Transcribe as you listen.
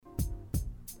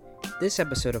This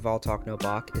episode of All Talk No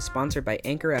Balk is sponsored by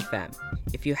Anchor FM.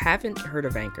 If you haven't heard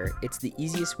of Anchor, it's the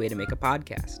easiest way to make a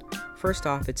podcast. First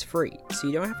off, it's free, so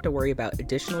you don't have to worry about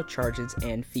additional charges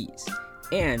and fees.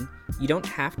 And you don't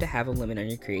have to have a limit on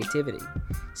your creativity.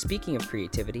 Speaking of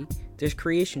creativity, there's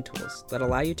creation tools that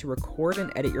allow you to record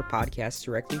and edit your podcast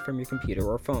directly from your computer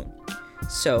or phone.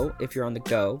 So, if you're on the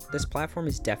go, this platform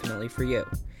is definitely for you.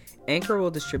 Anchor will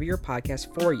distribute your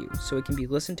podcast for you so it can be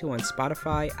listened to on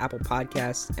Spotify, Apple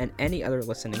Podcasts, and any other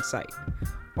listening site.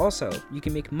 Also, you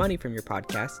can make money from your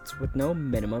podcasts with no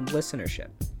minimum listenership.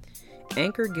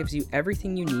 Anchor gives you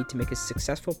everything you need to make a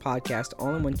successful podcast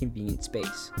all in one convenient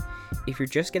space. If you're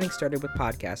just getting started with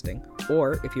podcasting,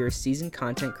 or if you're a seasoned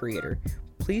content creator,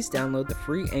 please download the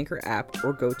free Anchor app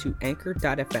or go to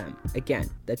anchor.fm. Again,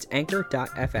 that's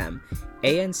anchor.fm,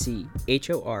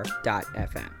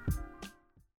 anchor.fm.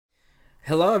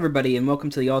 Hello, everybody, and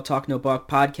welcome to the All Talk No Balk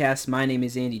podcast. My name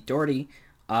is Andy Doherty.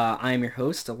 I am your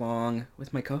host, along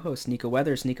with my co-host, Nico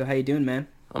Weathers. Nico, how you doing, man?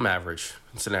 I'm average.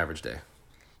 It's an average day.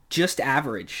 Just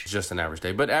average? Just an average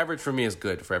day. But average for me is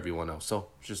good for everyone else, so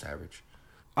it's just average.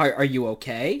 Are you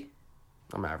okay?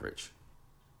 I'm average.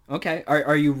 Okay.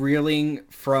 Are you reeling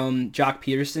from Jock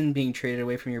Peterson being traded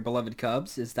away from your beloved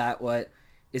Cubs? Is that what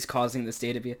is causing the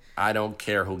state of you? I don't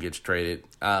care who gets traded.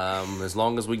 As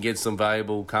long as we get some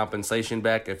valuable compensation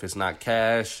back, if it's not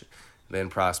cash, then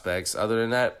prospects. Other than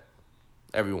that,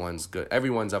 everyone's good.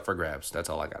 Everyone's up for grabs. That's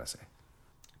all I gotta say.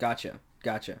 Gotcha.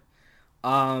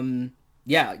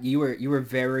 Yeah, you were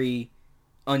very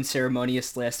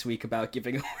unceremonious last week about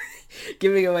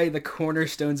giving away the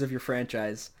cornerstones of your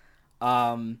franchise.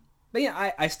 But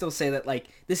yeah, I still say that, like,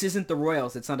 this isn't the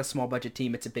Royals. It's not a small budget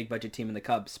team. It's a big budget team in the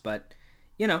Cubs. But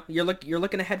you know, you're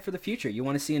looking ahead for the future. You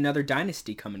want to see another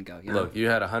dynasty come and go. You know? Look, you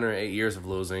had 108 years of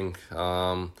losing.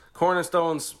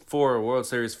 Cornerstones for World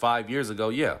Series 5 years ago,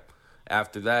 yeah.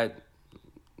 After that,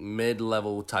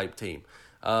 mid-level type team.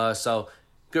 So,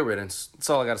 good riddance. That's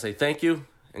all I got to say. Thank you,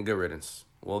 and good riddance.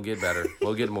 We'll get better.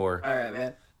 We'll get more. All right,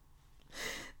 man.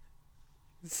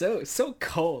 So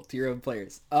cold to your own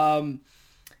players.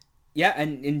 Yeah,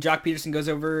 and Jock Peterson goes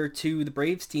over to the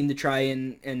Braves team to try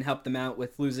and help them out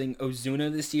with losing Ozuna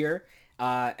this year,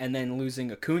 and then losing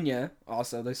Acuna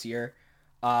also this year,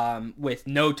 with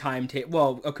no timetable.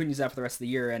 Well, Acuna's out for the rest of the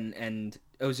year, and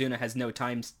Ozuna has no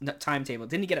timetable.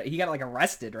 Didn't he got like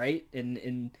arrested, right,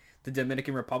 in the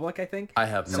Dominican Republic, I think? I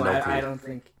have no clue. I don't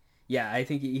think. Yeah, I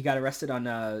think he got arrested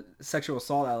on sexual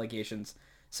assault allegations,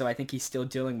 so I think he's still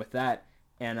dealing with that,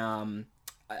 and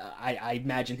I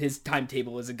imagine his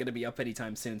timetable isn't going to be up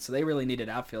anytime soon, so they really needed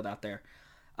outfield out there.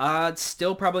 It's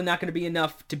still probably not going to be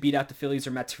enough to beat out the Phillies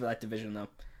or Mets for that division, though.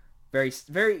 Very,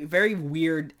 very, very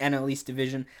weird NL East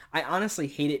division. I honestly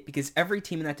hate it because every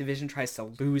team in that division tries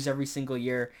to lose every single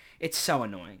year. It's so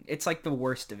annoying. It's like the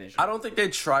worst division. I don't think they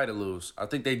try to lose. I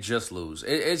think they just lose.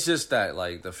 It's just that,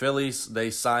 like, the Phillies,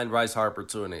 they signed Bryce Harper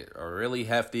to a really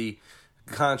hefty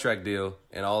contract deal,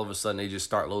 and all of a sudden they just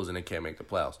start losing and can't make the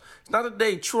playoffs. It's not that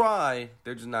they try,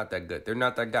 they're just not that good. They're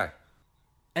not that guy.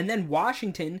 And then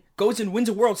Washington goes and wins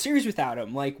a World Series without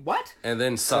him. Like, what? And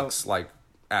then sucks,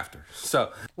 after.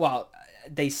 So, well,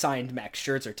 they signed Max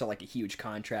Scherzer to, like, a huge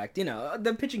contract. You know,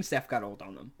 the pitching staff got old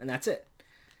on them, and that's it.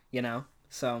 You know?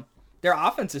 So, their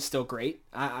offense is still great.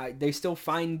 They still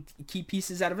find key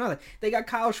pieces out of nothing. They got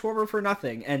Kyle Schwarber for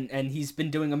nothing, and he's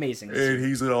been doing amazing. And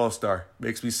he's an all-star.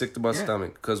 Makes me sick to my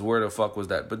stomach, because where the fuck was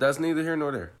that? But that's neither here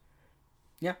nor there.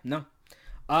 Yeah, no.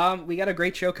 We got a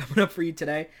great show coming up for you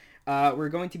today. We're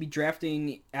going to be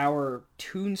drafting our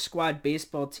Toon Squad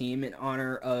baseball team in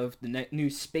honor of the new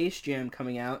Space Jam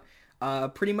coming out.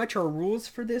 Pretty much our rules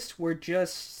for this were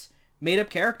just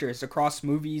made-up characters across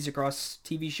movies, across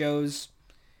TV shows.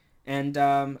 And,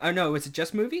 oh no, was it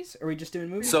just movies? Are we just doing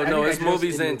movies? So, no, it's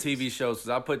movies and TV shows.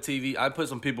 I put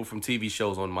some people from TV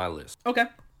shows on my list. Okay.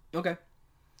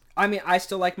 I mean, I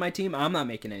still like my team. I'm not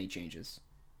making any changes.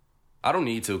 I don't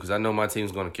need to, because I know my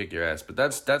team's going to kick your ass. But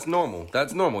that's normal.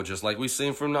 That's normal, just like we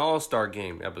seen from the All-Star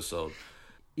Game episode.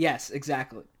 Yes,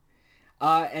 exactly.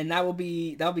 And that will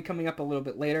be coming up a little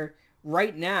bit later.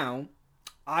 Right now,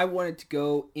 I wanted to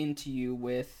go into you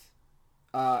with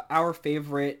our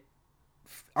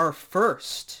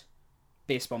first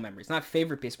baseball memories. Not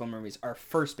favorite baseball memories, our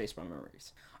first baseball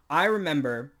memories. I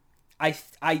remember,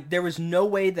 there was no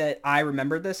way that I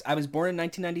remembered this. I was born in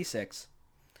 1996.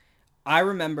 I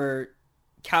remember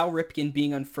Cal Ripken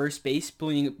being on first base,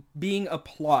 being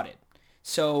applauded.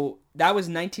 So that was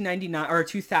 1999 or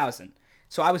 2000.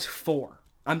 So I was 4.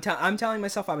 I'm telling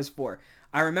myself I was 4.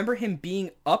 I remember him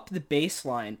being up the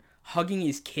baseline, hugging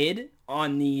his kid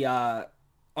on the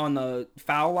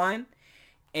foul line,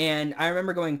 And I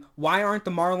remember going, why aren't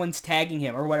the Marlins tagging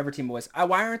him, or whatever team it was?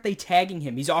 Why aren't they tagging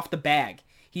him? He's off the bag.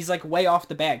 He's like way off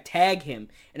the bag. Tag him.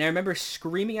 And I remember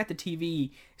screaming at the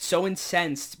TV, so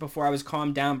incensed before I was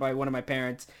calmed down by one of my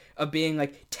parents, of being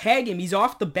like, tag him, he's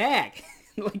off the bag.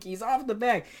 Like, he's off the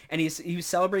bag. And he was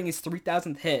celebrating his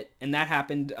 3,000th hit, and that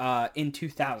happened in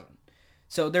 2000.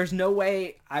 So there's no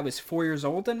way I was 4 years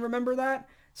old and remember that.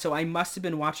 So I must have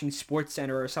been watching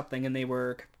SportsCenter or something, and they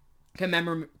were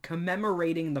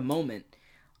commemorating the moment.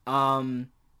 But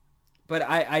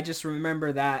I just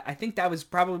remember that. I think that was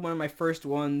probably one of my first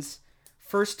ones.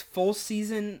 First full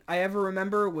season I ever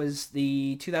remember was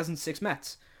the 2006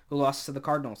 Mets, who lost to the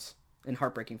Cardinals in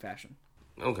heartbreaking fashion.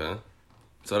 Okay.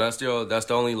 So that's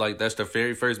the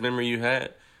very first memory you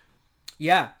had?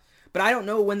 Yeah. But I don't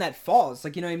know when that falls.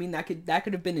 Like, you know what I mean? That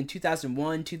could have been in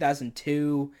 2001,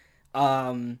 2002.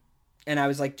 And I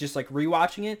was like just like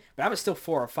rewatching it, but I was still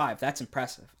 4 or 5. That's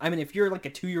impressive. I mean, if you're like a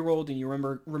 2-year-old and you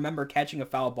remember catching a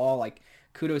foul ball, like,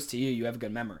 kudos to you. You have a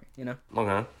good memory, you know?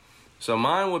 Okay. So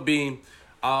mine would be,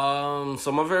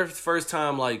 so my very first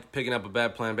time like picking up a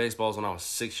bat playing baseball was when I was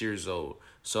 6 years old.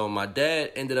 So my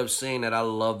dad ended up saying that I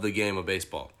love the game of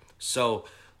baseball. So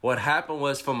what happened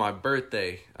was for my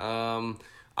birthday,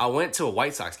 I went to a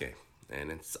White Sox game. And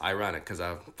it's ironic because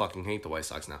I fucking hate the White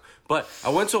Sox now. But I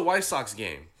went to a White Sox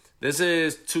game. This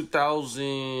is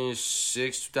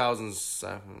 2006,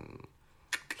 2007.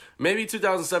 Maybe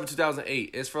 2007,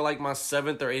 2008. It's for like my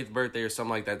 7th or 8th birthday or something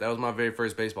like that. That was my very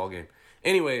first baseball game.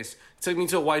 Anyways, it took me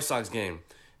to a White Sox game.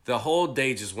 The whole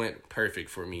day just went perfect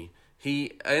for me.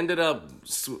 He ended up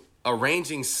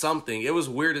arranging something. It was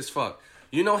weird as fuck.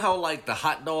 You know how like the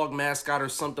hot dog mascot or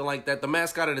something like that, the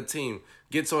mascot of the team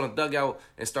gets on a dugout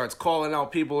and starts calling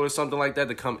out people or something like that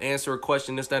to come answer a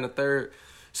question, this, that, and the third.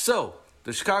 So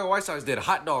the Chicago White Sox did a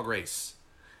hot dog race.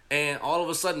 And all of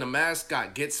a sudden the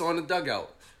mascot gets on the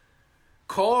dugout,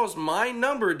 calls my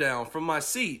number down from my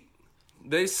seat.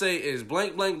 They say it's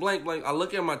blank, blank, blank, blank. I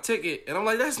look at my ticket and I'm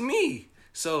like, that's me.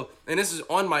 So, and this is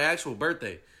on my actual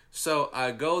birthday. So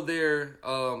I go there,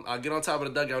 I get on top of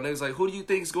the dugout, and they was like, who do you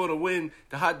think is going to win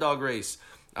the hot dog race?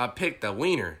 I picked the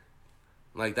wiener,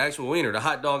 like the actual wiener, the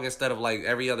hot dog instead of like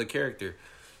every other character.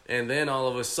 And then all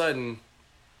of a sudden,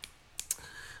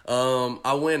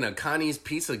 I win a Connie's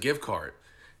Pizza gift card.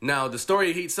 Now, the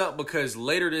story heats up because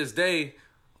later this day,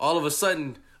 all of a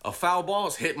sudden, a foul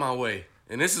ball's hit my way.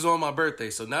 And this is on my birthday.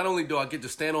 So not only do I get to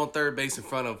stand on third base in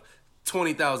front of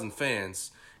 20,000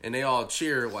 fans, and they all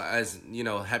cheer as, you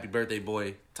know, happy birthday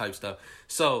boy type stuff.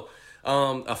 So,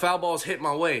 a foul ball's hit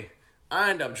my way.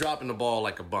 I end up dropping the ball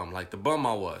like a bum, like the bum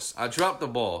I was. I dropped the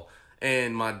ball,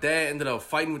 and my dad ended up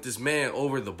fighting with this man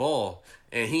over the ball,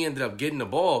 and he ended up getting the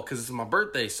ball because it's my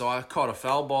birthday. So I caught a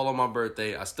foul ball on my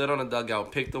birthday. I stood on the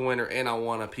dugout, picked the winner, and I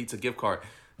won a pizza gift card.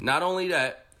 Not only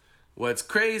that, what's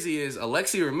crazy is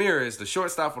Alexi Ramirez, the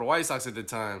shortstop for the White Sox at the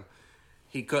time,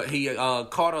 he caught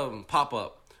a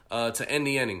pop-up to end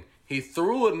the inning. He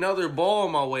threw another ball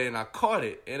my way, and I caught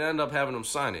it, and ended up having him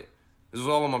sign it. This was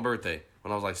all on my birthday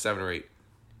when I was like 7 or 8.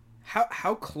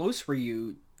 How close were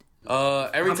you?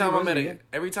 Every time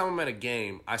I'm at a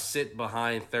game, I sit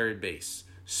behind third base.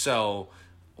 So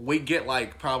we get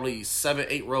like probably 7,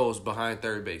 8 rows behind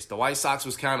third base. The White Sox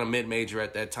was kind of mid-major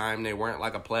at that time. They weren't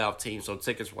like a playoff team, so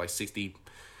tickets were like $60,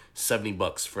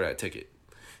 $70 for that ticket.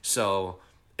 So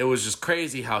it was just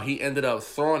crazy how he ended up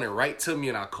throwing it right to me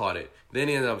and I caught it. Then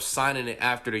he ended up signing it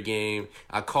after the game.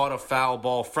 I caught a foul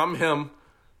ball from him.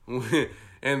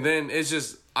 And then it's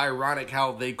just ironic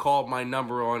how they called my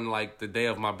number on like the day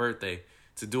of my birthday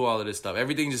to do all of this stuff.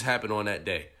 Everything just happened on that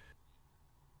day.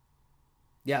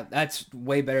 Yeah, that's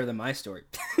way better than my story.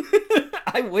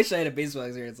 I wish I had a baseball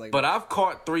experience like that. But I've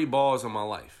caught 3 balls in my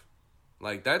life.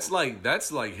 That's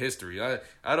like history. I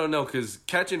don't know, because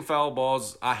catching foul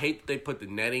balls, I hate that they put the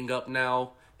netting up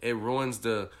now. It ruins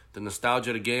the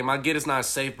nostalgia of the game. I get it's not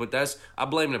safe, but I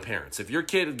blame the parents. If your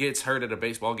kid gets hurt at a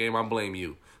baseball game, I blame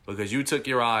you because you took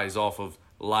your eyes off of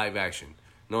live action,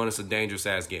 knowing it's a dangerous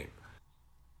ass game.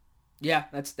 Yeah,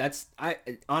 that's I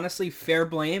honestly fair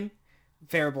blame.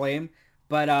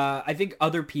 But I think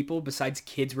other people besides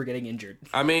kids were getting injured.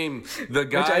 I mean, the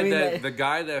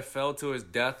guy that fell to his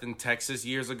death in Texas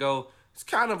years ago, it's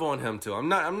kind of on him too. I'm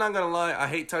not gonna lie. I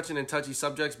hate touching and touchy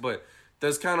subjects, but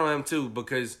that's kind of on him too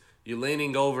because you're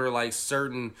leaning over like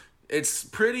certain. It's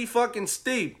pretty fucking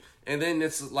steep, and then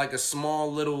it's like a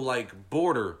small little like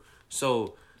border.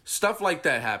 So stuff like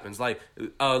that happens. Like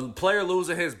a player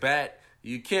losing his bat,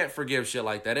 you can't forgive shit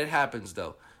like that. It happens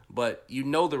though. but you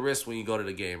know the risk when you go to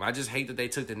the game. I just hate that they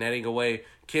took the netting away.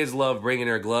 Kids love bringing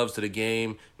their gloves to the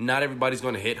game. Not everybody's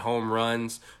going to hit home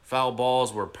runs. Foul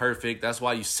balls were perfect. That's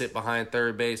why you sit behind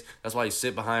third base. That's why you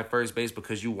sit behind first base,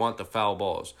 because you want the foul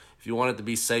balls. If you want it to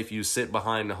be safe, you sit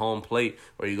behind the home plate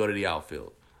or you go to the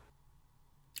outfield.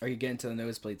 Or you get into the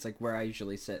nosebleeds, like where I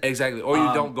usually sit. Exactly. Or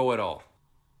you don't go at all.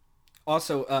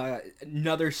 Also,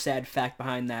 another sad fact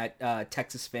behind that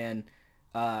Texas fan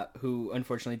who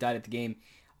unfortunately died at the game,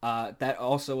 that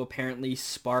also apparently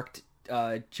sparked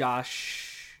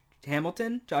Josh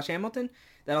Hamilton.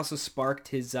 That also sparked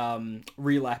his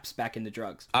relapse back into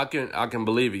drugs. I can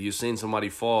believe it. You've seen somebody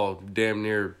fall damn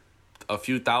near a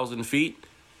few thousand feet.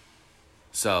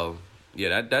 So,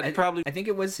 yeah, that probably... I think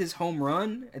it was his home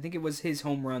run.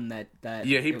 that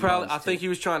yeah, he probably... I think he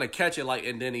was trying to catch it, like,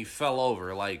 and then he fell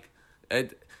over. Like,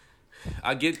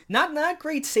 I get... Not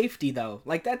great safety, though.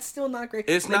 Like, that's still not great.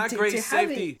 It's like, not great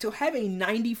safety. To have a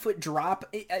 90-foot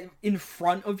drop in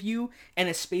front of you and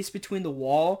a space between the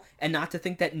wall, and not to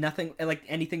think that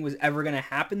anything was ever going to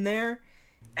happen there,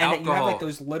 and that you have, like,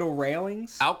 those little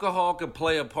railings. Alcohol could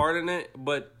play a part in it,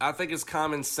 but I think it's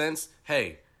common sense.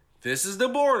 Hey, this is the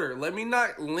border. Let me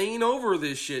not lean over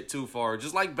this shit too far.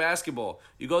 Just like basketball.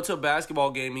 You go to a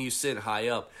basketball game and you sit high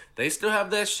up. They still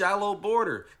have that shallow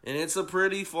border. And it's a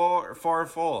pretty far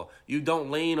fall. You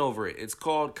don't lean over it. It's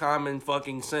called common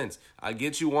fucking sense. I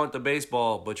get you want the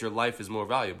baseball, but your life is more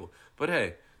valuable. But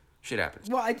hey, shit happens.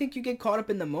 Well, I think you get caught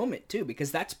up in the moment, too, because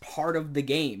that's part of the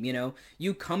game, you know?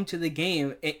 You come to the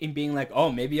game in being like,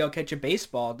 oh, maybe I'll catch a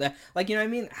baseball. Like, you know what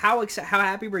I mean? How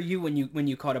happy were you when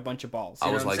you caught a bunch of balls? You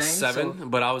I was like 7,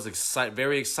 but I was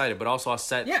very excited. But also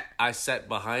I sat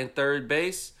behind third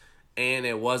base, and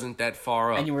it wasn't that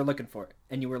far up. And you were looking for it.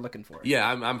 Yeah,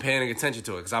 I'm paying attention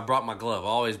to it, because I brought my glove. I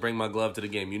always bring my glove to the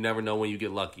game. You never know when you get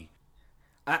lucky.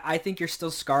 I think you're still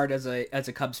scarred as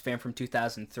a Cubs fan from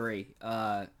 2003,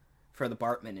 for the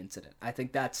Bartman incident. I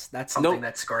think that's something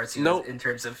that scars you in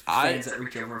terms of fans that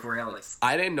reach over for realists.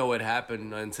 I didn't know it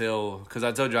happened until, because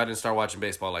I told you I didn't start watching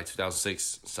baseball like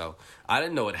 2006, so I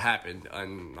didn't know it happened.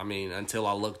 Until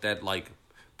I looked at like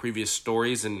previous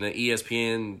stories in the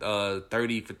ESPN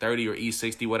 30 for 30 or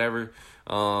E60 whatever.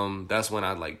 That's when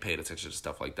I like paid attention to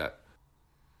stuff like that.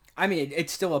 I mean,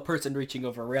 it's still a person reaching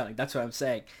over a railing. That's what I'm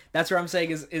saying. That's what I'm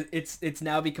saying is it's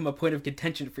now become a point of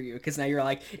contention for you, because now you're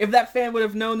like, if that fan would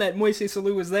have known that Moises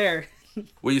Alou was there,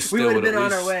 we would have been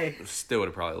on our way. Still would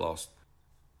have probably lost.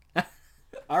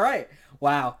 All right.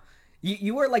 Wow.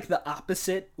 You are like the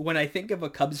opposite. When I think of a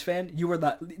Cubs fan, you are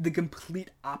the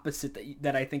complete opposite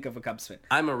that I think of a Cubs fan.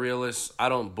 I'm a realist. I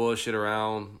don't bullshit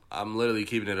around. I'm literally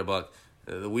keeping it a buck.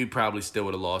 We probably still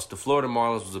would have lost. The Florida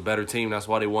Marlins was a better team. That's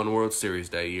why they won World Series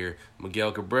that year.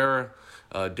 Miguel Cabrera,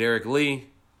 Derek Lee,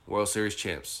 World Series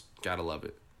champs. Gotta love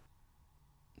it.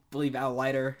 I believe Al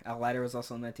Leiter was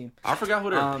also on that team. I forgot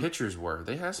who their pitchers were.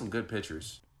 They had some good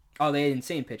pitchers. Oh, they had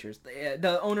insane pitchers.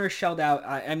 The owner shelled out.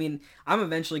 I mean, I'm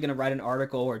eventually going to write an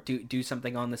article or do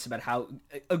something on this about how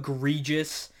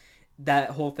egregious that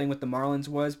whole thing with the Marlins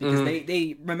was, because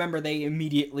they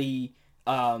immediately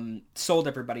sold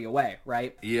everybody away,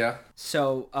 right? Yeah.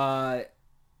 So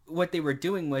what they were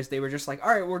doing was they were just like, all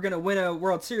right, we're going to win a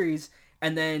World Series,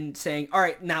 and then saying, all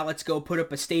right, now let's go put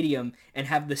up a stadium and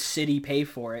have the city pay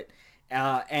for it.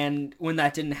 And when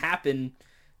that didn't happen,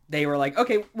 they were like,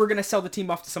 okay, we're going to sell the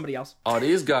team off to somebody else. Oh,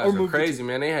 these guys are crazy,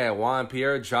 man. They had Juan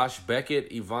Pierre, Josh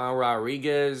Beckett, Ivan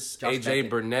Rodriguez, AJ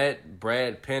Burnett,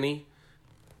 Brad Penny.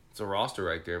 It's a roster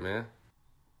right there, man.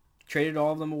 Traded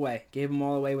all of them away. Gave them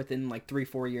all away within like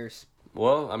 3-4 years.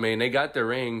 Well, I mean, they got their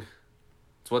ring.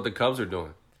 It's what the Cubs are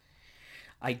doing.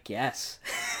 I guess.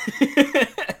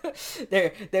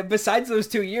 They're besides those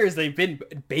 2 years, they've been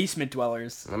basement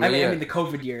dwellers. I mean, the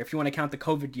COVID year, if you want to count the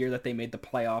COVID year that they made the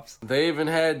playoffs. They even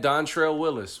had Dontrelle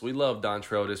Willis. We love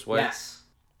Dontrelle this way. Yes.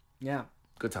 Yeah.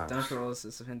 Good times. Dontrelle Willis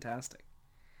is fantastic.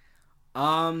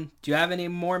 Do you have any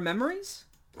more memories?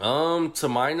 To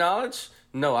my knowledge,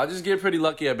 no. I just get pretty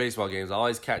lucky at baseball games. I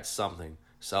always catch something.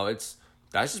 So that's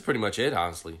just pretty much it,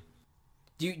 honestly.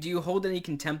 Do you hold any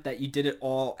contempt that you did it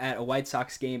all at a White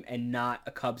Sox game and not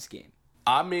a Cubs game?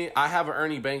 I mean, I have an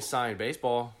Ernie Banks signed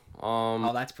baseball.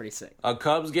 Oh, that's pretty sick. A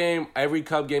Cubs game, every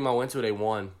Cub game I went to, they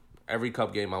won. Every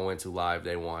Cub game I went to live,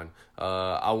 they won.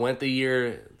 I went the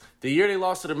year they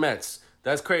lost to the Mets.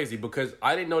 That's crazy because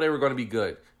I didn't know they were going to be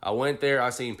good. I went there.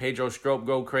 I seen Pedro Strop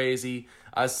go crazy.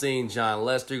 I seen John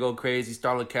Lester go crazy.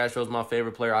 Starlin Castro's my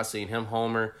favorite player. I seen him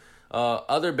homer.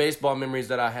 Other baseball memories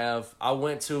that I have,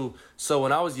 so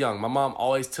when I was young, my mom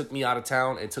always took me out of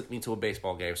town and took me to a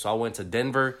baseball game. So I went to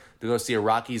Denver to go see a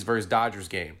Rockies versus Dodgers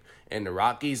game. And the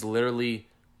Rockies literally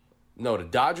No, the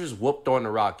Dodgers whooped on the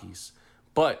Rockies,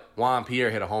 but Juan Pierre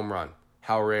hit a home run.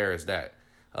 How rare is that?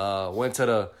 Went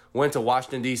to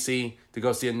Washington D.C. to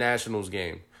go see a Nationals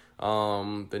game.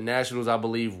 The Nationals, I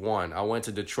believe, won. I went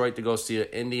to Detroit to go see an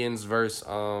Indians versus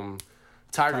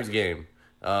Tigers game.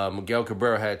 Miguel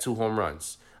Cabrera had 2 home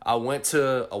runs. I went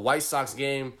to a White Sox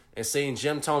game and seen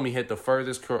Jim Thome hit the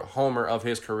furthest homer of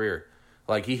his career.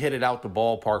 Like, he hit it out the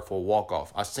ballpark for a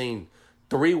walk-off. I seen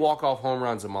 3 walk-off home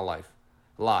runs in my life.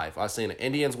 Live. I seen the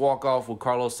Indians walk-off with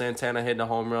Carlos Santana hitting a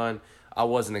home run. I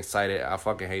wasn't excited. I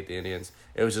fucking hate the Indians.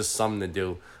 It was just something to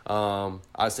do.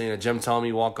 I seen a Jim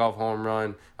Thome walk-off home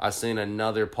run. I seen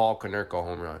another Paul Konerko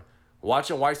home run.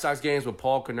 Watching White Sox games with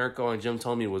Paul Konerko and Jim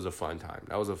Thome was a fun time.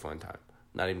 That was a fun time.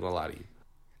 Not even gonna lie to you.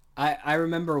 I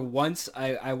remember once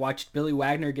I watched Billy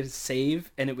Wagner get a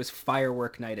save, and it was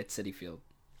firework night at Citi Field.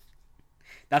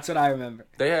 That's what I remember.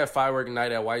 They had firework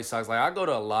night at White Sox. Like, I go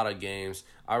to a lot of games.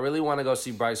 I really want to go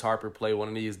see Bryce Harper play one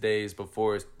of these days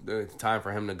before it's time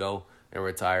for him to go and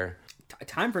retire.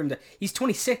 Time for him to... He's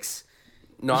 26.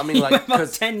 No, I mean, like,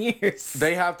 about 10 years.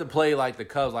 They have to play like the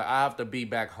Cubs. Like, I have to be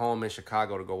back home in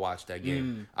Chicago to go watch that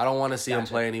game. I don't want to see him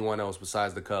play anyone else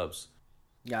besides the Cubs.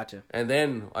 Gotcha. And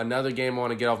then another game I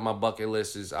want to get off my bucket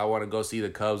list is I want to go see the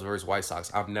Cubs versus White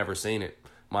Sox. I've never seen it.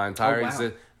 My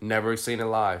entire never seen it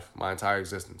live. My entire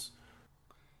existence.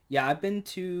 Yeah, I've been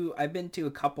to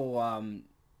a couple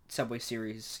Subway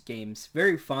Series games.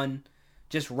 Very fun.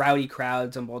 Just rowdy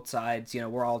crowds on both sides. You know,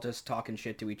 we're all just talking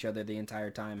shit to each other the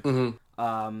entire time.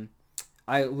 Mm-hmm.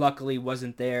 I luckily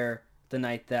wasn't there the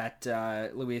night that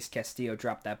Luis Castillo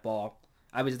dropped that ball.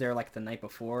 I was there like the night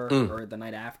before or the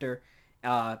night after.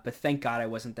 But thank God I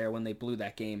wasn't there when they blew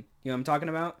that game. You know what I'm talking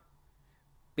about?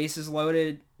 Bases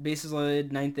loaded,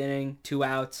 9th inning, 2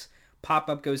 outs.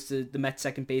 Pop-up goes to the Mets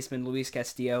second baseman, Luis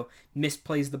Castillo.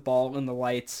 Misplays the ball in the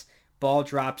lights. Ball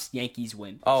drops, Yankees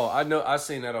win. Oh, I know. I've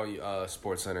seen that on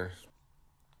SportsCenter.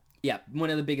 Yeah, one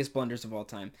of the biggest blunders of all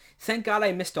time. Thank God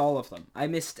I missed all of them. I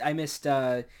missed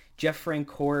Jeff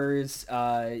Francoeur's,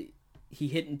 he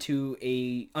hit into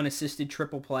a unassisted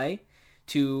triple play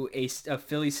to a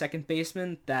Philly second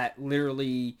baseman that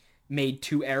literally made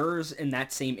 2 errors in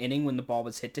that same inning when the ball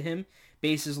was hit to him.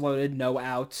 Bases loaded, no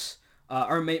outs.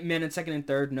 Man in second and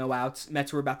third, no outs.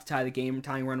 Mets were about to tie the game.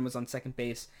 Tying run was on second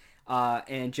base.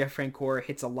 And Jeff Francoeur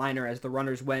hits a liner as the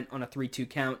runners went on a 3-2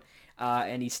 count.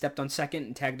 And he stepped on second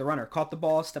and tagged the runner. Caught the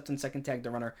ball, stepped on second, tagged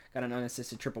the runner. Got an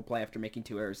unassisted triple play after making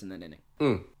 2 errors in that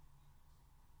inning.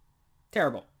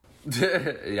 Terrible.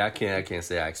 Yeah, I can't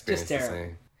say I experienced the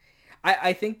same.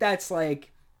 I think that's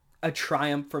like a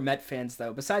triumph for Met fans,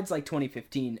 though. Besides like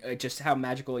 2015, just how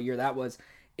magical a year that was.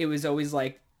 It was always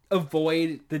like,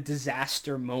 avoid the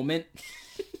disaster moment.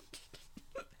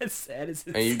 As sad as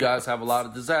it And you guys have a lot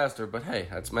of disaster, but hey,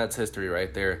 that's Mets history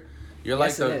right there. You're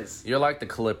like you're like the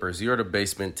Clippers. You're the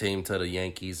basement team to the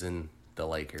Yankees and the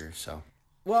Lakers. So.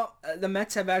 Well, the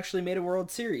Mets have actually made a World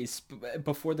Series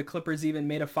before the Clippers even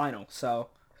made a final. So.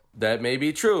 That may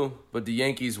be true, but the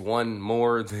Yankees won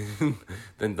more than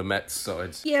the Mets, so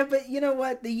it's... Yeah, but you know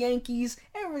what? The Yankees,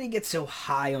 everybody gets so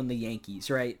high on the Yankees,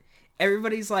 right?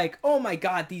 Everybody's like, oh my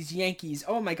God, these Yankees,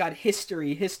 oh my God,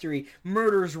 history,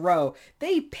 murders row.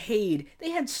 They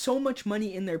had so much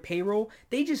money in their payroll,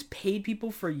 they just paid people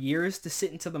for years to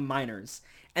sit into the minors.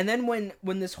 And then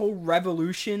when this whole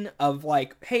revolution of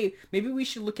like, hey, maybe we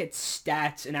should look at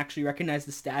stats and actually recognize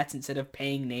the stats instead of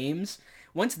paying names...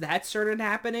 Once that started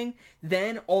happening,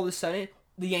 then all of a sudden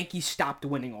the Yankees stopped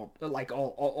winning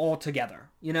all together.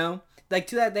 You know, like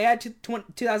they had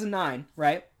 2009,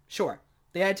 right? Sure,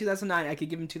 they had 2009. I could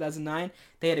give them 2009.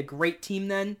 They had a great team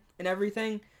then and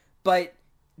everything, but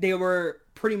they were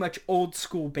pretty much old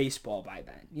school baseball by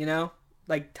then. You know,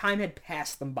 like time had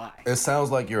passed them by. It sounds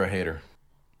like you're a hater.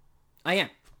 I am.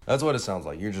 That's what it sounds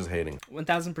like. You're just hating.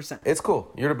 1,000%. It's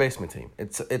cool. You're the basement team.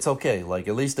 It's okay. Like,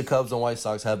 at least the Cubs and White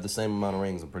Sox have the same amount of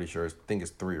rings, I'm pretty sure. I think it's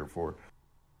 3 or 4.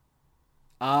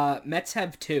 Mets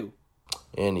have 2.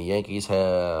 And the Yankees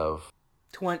have...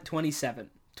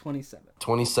 27.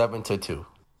 27 to 2.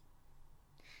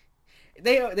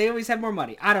 They always have more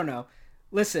money. I don't know.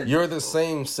 Listen. You're the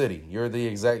same city. You're the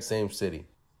exact same city.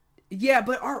 Yeah,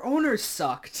 but our owners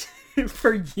sucked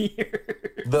for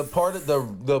years. The part of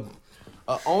the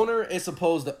owner is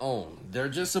supposed to own. They're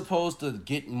just supposed to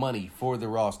get money for the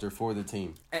roster, for the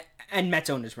team. And Mets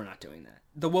owners were not doing that.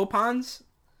 The Wilpons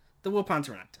were not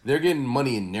doing that. They're getting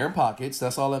money in their pockets.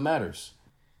 That's all that matters.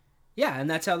 Yeah, and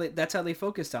that's how they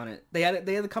focused on it. They had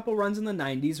a couple runs in the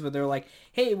 90s where they're like,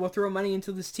 hey, we'll throw money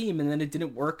into this team, and then it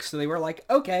didn't work, so they were like,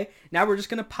 okay, now we're just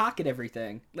gonna pocket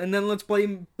everything. And then let's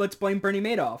blame Bernie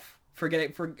Madoff for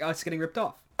us getting ripped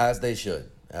off. As they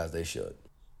should.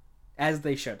 As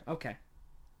they should. Okay.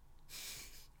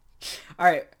 All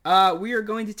right. We are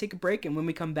going to take a break, and when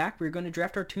we come back, we're going to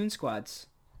draft our Toon Squads.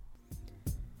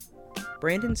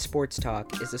 Brandon Sports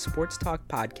Talk is a sports talk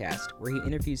podcast where he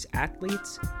interviews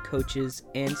athletes, coaches,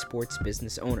 and sports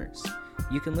business owners.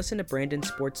 You can listen to Brandon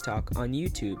Sports Talk on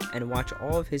YouTube and watch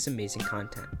all of his amazing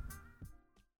content.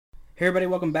 Hey everybody,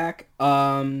 welcome back.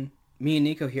 Me and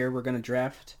Nico here, we're going to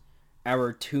draft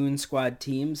our Toon Squad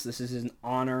teams. This is in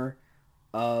honor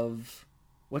of,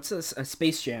 what's this? A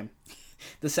Space Jam.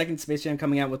 The second Space Jam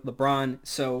coming out with LeBron.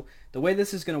 So the way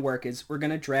this is going to work is we're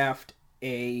going to draft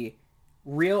a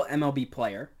real MLB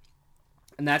player,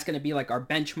 and that's going to be like our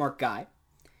benchmark guy,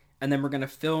 and then we're going to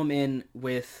fill him in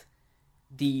with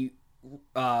the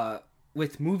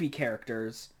with movie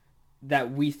characters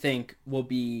that we think will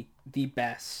be the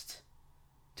best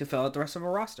to fill out the rest of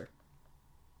our roster.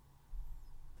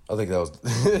 I think that was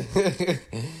that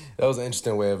was an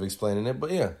interesting way of explaining it,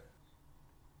 but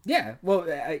yeah, well,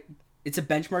 it's a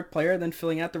benchmark player, then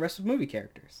filling out the rest of movie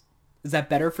characters. Is that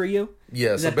better for you?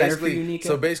 Yeah, Is that better for you, Nico?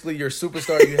 So basically your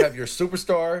superstar, you have your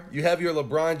superstar, you have your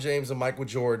LeBron James and Michael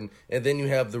Jordan, and then you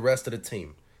have the rest of the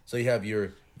team. So you have your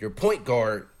point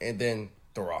guard and then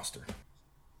the roster.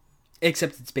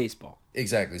 Except it's baseball.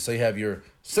 Exactly. So you have your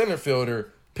center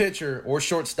fielder, pitcher, or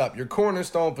shortstop, your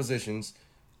cornerstone positions,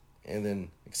 and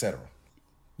then etc.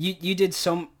 You did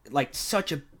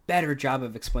such a better job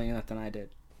of explaining that than I did.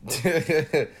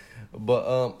 But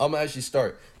I'm gonna actually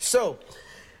start. So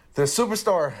the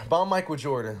superstar, my Michael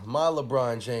Jordan, my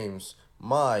LeBron James,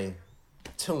 my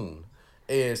Toon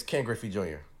is Ken Griffey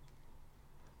Jr.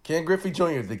 Ken Griffey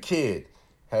Jr., the kid,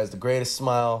 has the greatest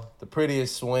smile, the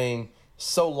prettiest swing,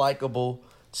 so likable,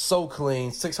 so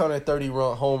clean, 630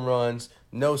 home runs,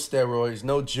 no steroids,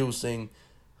 no juicing,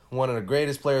 one of the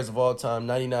greatest players of all time,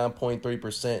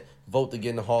 99.3%, vote to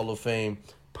get in the Hall of Fame,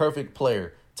 perfect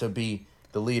player to be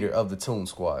the leader of the Toon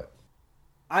Squad.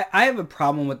 I have a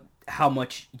problem with how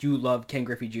much you love Ken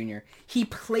Griffey Jr. He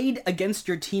played against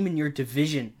your team in your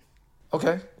division.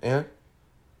 Okay, and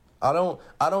I don't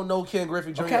know Ken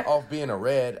Griffey Jr. off being a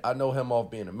Red. I know him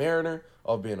off being a Mariner,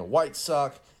 off being a White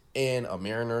Sox, and a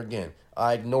Mariner again.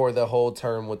 I ignore the whole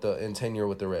term with the tenure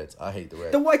with the Reds. I hate the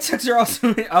Reds. The White Sox are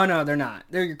also... Oh, no, they're not.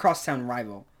 They're your crosstown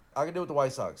rival. I can do with the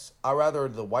White Sox. I'd rather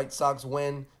the White Sox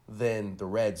win than the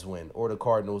Reds win, or the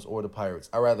Cardinals, or the Pirates.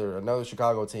 I'd rather another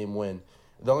Chicago team win.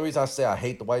 The only reason I say I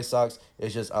hate the White Sox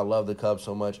is just I love the Cubs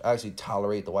so much. I actually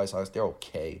tolerate the White Sox. They're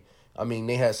okay. I mean,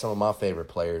 they had some of my favorite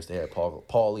players. They had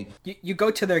Paulie. You go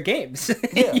to their games.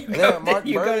 Yeah, they had Mark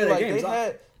Murray.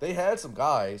 Like, they had some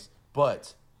guys,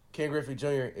 but Ken Griffey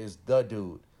Jr. is the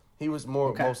dude. He was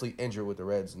mostly injured with the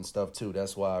Reds and stuff, too.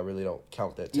 That's why I really don't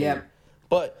count that team. Yeah.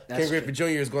 But Ken Griffey Jr.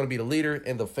 is going to be the leader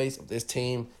and the face of this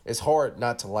team. It's hard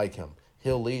not to like him.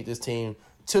 He'll lead this team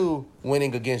to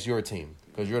winning against your team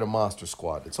because you're the monster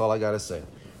squad. That's all I got to say.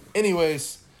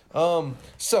 Anyways,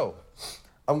 so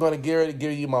I'm going to get ready to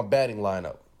give you my batting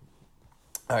lineup.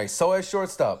 All right, so at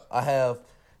shortstop, I have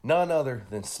none other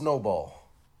than Snowball.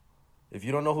 If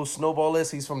you don't know who Snowball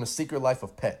is, he's from The Secret Life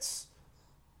of Pets.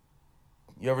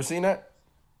 You ever seen that?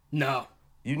 No.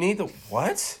 You need to...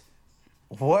 What?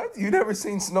 What? You never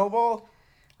seen Snowball?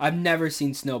 I've never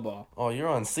seen Snowball. Oh, you're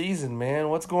on season, man.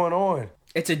 What's going on?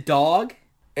 It's a dog?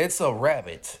 It's a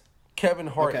rabbit. Kevin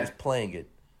Hart is playing it.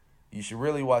 You should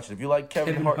really watch it. If you like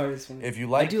Kevin Hart, if you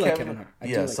like Kevin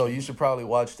Hart. You should probably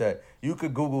watch that. You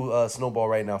could Google Snowball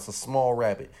right now. It's a small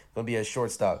rabbit. Gonna be at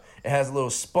shortstop. It has a little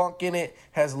spunk in it,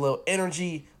 has a little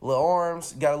energy, little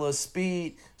arms, got a little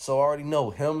speed. So I already know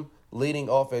him leading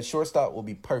off at shortstop will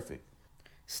be perfect.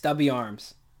 Stubby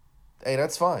arms. Hey,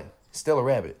 that's fine. Still a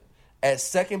rabbit. At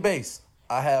second base,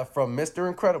 I have from Mr.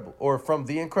 Incredible, or from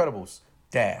The Incredibles,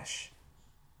 Dash.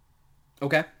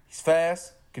 Okay. He's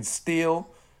fast, can steal,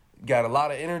 got a lot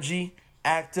of energy,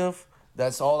 active.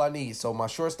 That's all I need. So my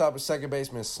shortstop and second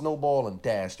baseman, Snowball and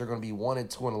Dash. They're going to be 1 and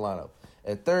 2 in the lineup.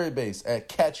 At third base, at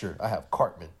catcher, I have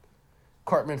Cartman.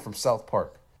 Cartman from South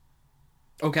Park.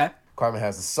 Okay. Cartman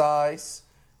has the size.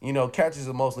 You know, catchers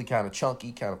are mostly kind of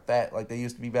chunky, kind of fat like they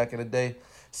used to be back in the day.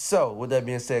 So, with that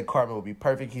being said, Cartman would be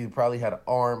perfect. He probably had an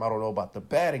arm. I don't know about the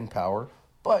batting power,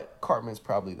 but Cartman's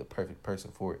probably the perfect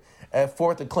person for it. At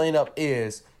fourth, the cleanup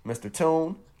is Mr.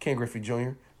 Toon, Ken Griffey Jr.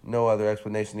 No other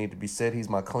explanation need to be said. He's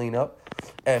my cleanup.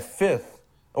 At fifth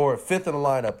in the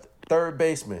lineup, third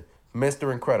baseman,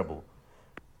 Mr. Incredible.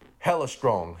 Hella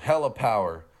strong, hella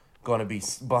power. Going to be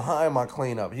behind my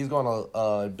cleanup. He's going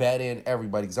to bat in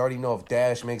everybody. Because I already know if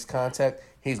Dash makes contact,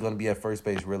 he's going to be at first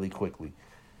base really quickly.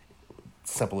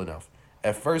 Simple enough.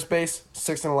 At first base,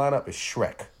 sixth in the lineup is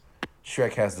Shrek.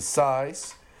 Shrek has the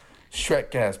size.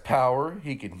 Shrek has power.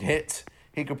 He can hit.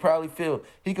 He could probably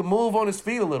he could move on his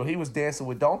feet a little. He was dancing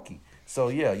with Donkey. So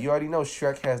yeah, you already know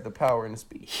Shrek has the power and the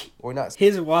speed, or not.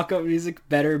 His walk-up music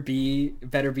better be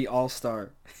All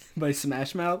Star by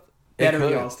Smash Mouth. Better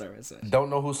be All Star. Don't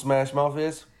know who Smash Mouth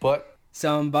is, but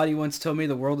somebody once told me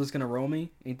the world is gonna roll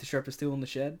me. Ain't the sharpest tool in the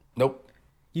shed? Nope.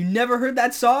 You never heard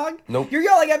that song? Nope. You're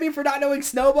yelling at me for not knowing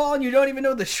Snowball, and you don't even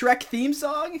know the Shrek theme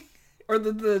song, or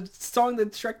the song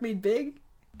that Shrek made big.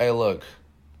 Hey, look,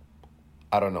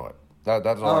 I don't know it.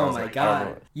 That's all. Oh my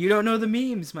god, you don't know the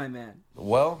memes, my man.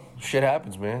 Well, shit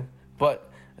happens, man. But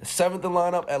seventh in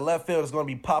lineup at left field is going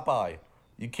to be Popeye.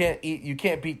 You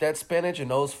can't beat that spinach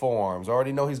and those forearms. I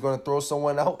already know he's going to throw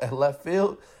someone out at left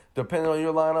field. Depending on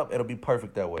your lineup, it'll be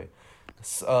perfect that way.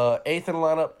 Eighth in the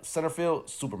lineup, center field,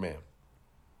 Superman.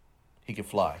 He can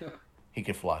fly. He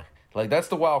can fly. Like, that's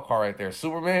the wild card right there.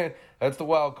 Superman, that's the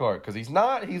wild card. Because he's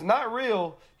not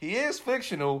real. He is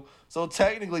fictional. So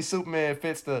technically, Superman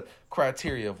fits the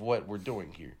criteria of what we're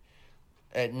doing here.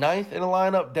 At ninth in the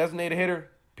lineup, designated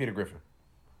hitter, Peter Griffin.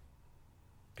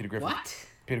 Peter Griffin. What?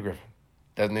 Peter Griffin.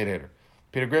 Designated hitter.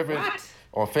 Peter Griffin. What?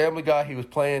 On Family Guy, he was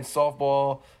playing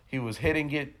softball. He was hitting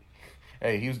it.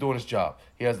 Hey, he was doing his job.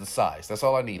 He has the size. That's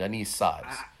all I need. I need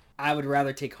size. I would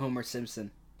rather take Homer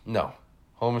Simpson. No.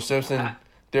 Homer Simpson,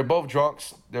 they're both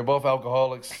drunks. They're both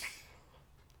alcoholics.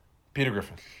 Peter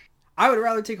Griffin. I would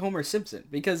rather take Homer Simpson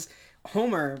because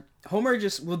Homer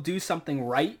just will do something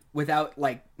right without,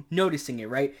 like, noticing it,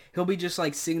 right? He'll be just,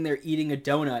 like, sitting there eating a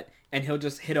donut, and he'll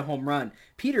just hit a home run.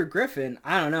 Peter Griffin,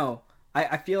 I don't know.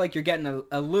 I feel like you're getting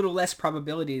a little less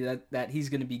probability that he's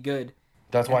going to be good.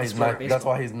 That's why he's ninth. That's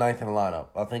why he's ninth in the lineup.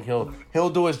 I think he'll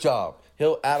do his job.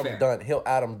 He'll Adam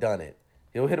Dunn it.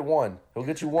 He'll hit one. He'll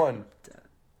get you one.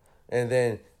 And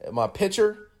then my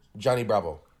pitcher, Johnny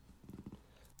Bravo.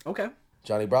 Okay.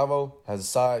 Johnny Bravo has the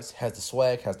size, has the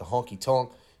swag, has the honky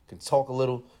tonk, can talk a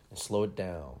little and slow it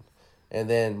down. And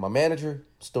then my manager,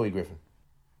 Stewie Griffin.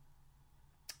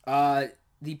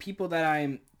 The people that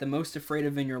I'm the most afraid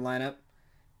of in your lineup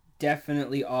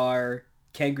definitely are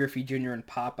Ken Griffey Jr. and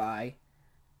Popeye.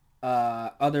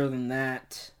 Other than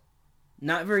that,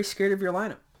 not very scared of your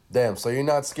lineup. Damn, so you're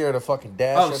not scared of fucking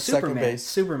Dash at second base?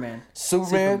 Superman.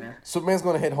 Superman's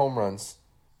going to hit home runs.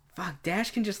 Fuck,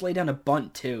 Dash can just lay down a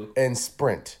bunt, too. And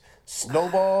sprint.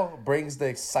 Snowball brings the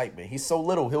excitement. He's so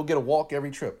little, he'll get a walk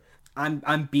every trip.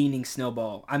 I'm beaning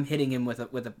Snowball. I'm hitting him with a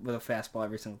fastball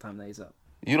every single time that he's up.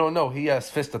 You don't know. He has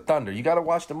Fist of Thunder. You got to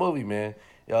watch the movie, man.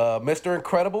 Mr.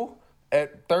 Incredible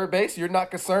at third base, you're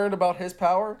not concerned about his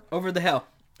power? Over the hill.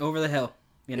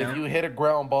 You know? If you hit a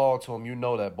ground ball to him, you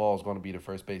know that ball is going to be to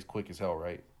first base quick as hell,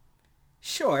 right?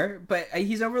 Sure, but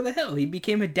he's over the hill. He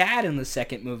became a dad in the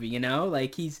second movie, you know?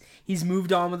 Like, he's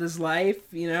moved on with his life,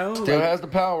 you know? Still has the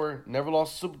power. Never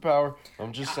lost a superpower.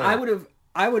 I'm just saying.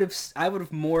 I would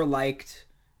have more liked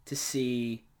to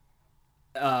see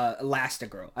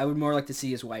Elastigirl. I would more like to see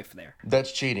his wife there.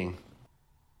 That's cheating.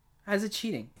 How's it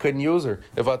cheating? Couldn't use her.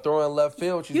 If I throw in left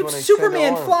field, she's going to extend her arm. You have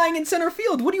Superman flying in center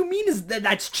field. What do you mean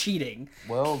that's cheating?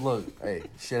 Well, look, hey,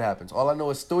 shit happens. All I know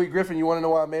is Stewie Griffin. You want to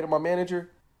know why I made him my manager?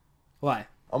 Why?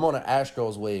 I'm on an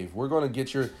Astros wave. We're going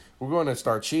to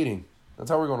start cheating.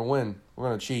 That's how we're going to win. We're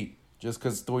going to cheat. Just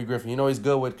because Stewie Griffin, you know he's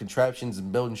good with contraptions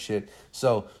and building shit.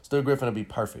 So, Stewie Griffin will be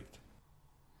perfect.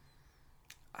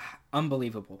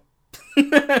 Unbelievable.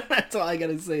 That's all I got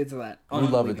to say to that. We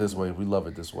love it this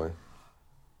way.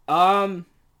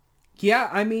 Yeah,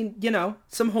 I mean, you know,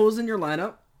 some holes in your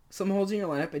lineup.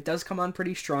 It does come on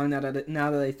pretty strong now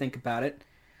that I think about it.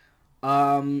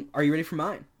 Are you ready for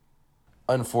mine?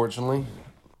 Unfortunately.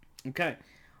 Okay.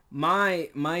 My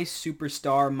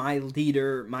superstar, my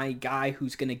leader, my guy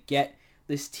who's going to get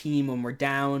this team when we're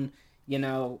down, you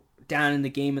know, down in the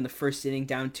game in the first inning,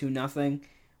 down 2-0.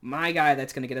 My guy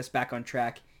that's going to get us back on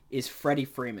track is Freddie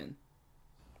Freeman.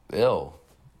 Ew,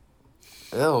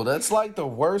 that's like the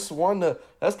worst one.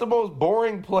 That's the most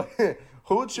boring player.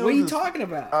 Who chooses? What are you talking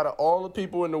about? Out of all the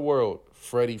people in the world,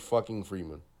 Freddie fucking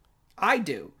Freeman. I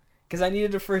do. Because I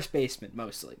needed a first baseman,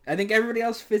 mostly. I think everybody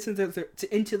else fits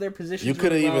into their positions. You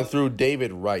could have even threw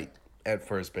David Wright at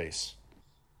first base.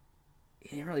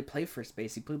 He didn't really play first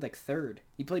base. He played like third.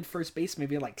 He played first base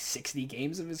maybe like 60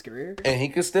 games of his career. And he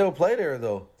could still play there,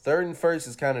 though. Third and first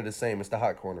is kind of the same. It's the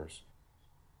hot corners.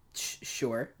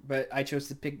 Sure, but I chose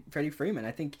to pick Freddie Freeman.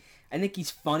 I think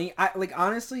he's funny.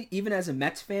 Honestly, even as a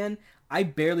Mets fan, I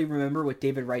barely remember what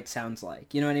David Wright sounds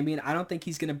like. You know what I mean? I don't think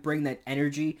he's going to bring that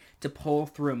energy to pull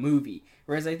through a movie.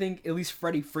 Whereas I think at least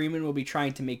Freddie Freeman will be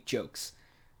trying to make jokes.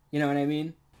 You know what I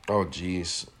mean? Oh,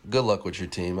 jeez. Good luck with your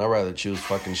team. I'd rather choose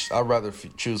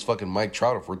fucking Mike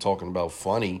Trout if we're talking about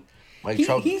funny. Mike He,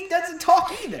 Trout, he doesn't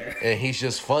talk either. and he's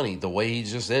just funny the way he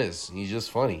just is. He's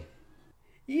just funny.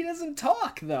 He doesn't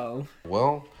talk, though.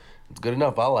 Well, it's good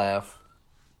enough. I laugh.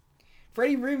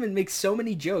 Freddie Freeman makes so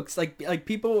many jokes. Like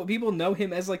people know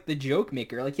him as like the joke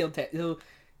maker. Like he'll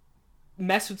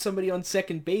mess with somebody on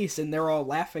second base and they're all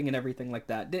laughing and everything like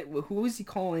that. Who was he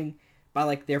calling by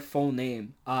like their full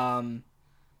name?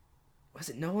 Was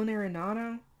it Nolan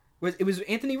Arenado? It was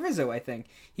Anthony Rizzo, I think.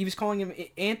 He was calling him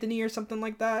Anthony or something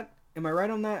like that. Am I right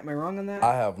on that? Am I wrong on that?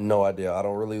 I have no idea. I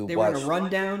don't really They watch. were on a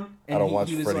rundown, and I don't watch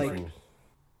he was Freddie like, Freeman.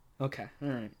 okay, all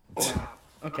right, wow.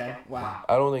 Okay, wow.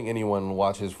 I don't think anyone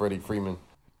watches Freddie Freeman.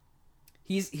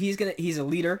 He's a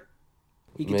leader.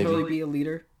 He can Maybe. totally be a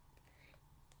leader.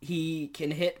 He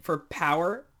can hit for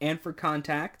power and for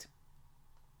contact.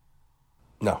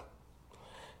 No.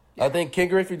 I think Ken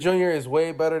Griffey Jr. is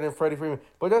way better than Freddie Freeman,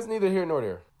 but that's neither here nor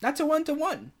there. That's a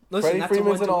 1-to-1. Listen, Freddie that's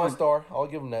Freeman's a an 1-to-1. all-star. I'll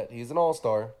give him that. He's an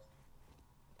all-star.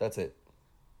 That's it.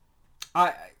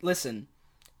 Listen,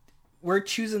 we're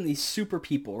choosing these super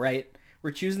people, right?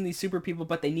 We're choosing these super people,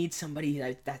 but they need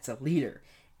somebody that's a leader.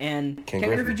 And Ken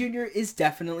Griffey Jr. is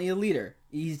definitely a leader.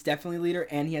 He's definitely a leader,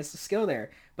 and he has the skill there.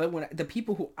 But when the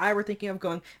people who I were thinking of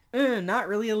going, not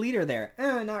really a leader there.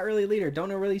 Not really a leader. Don't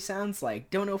know what he sounds like.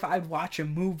 Don't know if I'd watch a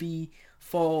movie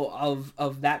full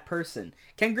of that person.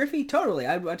 Ken Griffey, totally.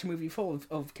 I'd watch a movie full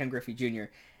of Ken Griffey Jr.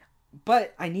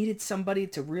 But I needed somebody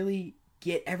to really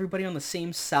get everybody on the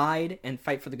same side and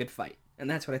fight for the good fight. And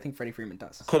that's what I think Freddie Freeman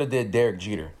does. Could have did Derek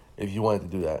Jeter if you wanted to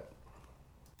do that.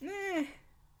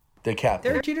 The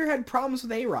captain. Derek Jeter had problems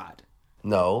with A-Rod.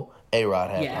 No,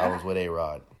 A-Rod had Yeah. problems with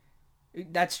A-Rod.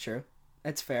 That's true.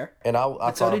 That's fair. And I so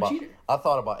thought did about Jeter. I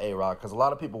thought about A-Rod because a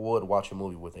lot of people would watch a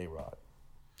movie with A-Rod.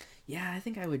 Yeah, I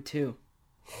think I would too.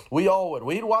 We all would.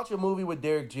 We'd watch a movie with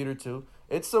Derek Jeter too.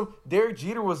 Derek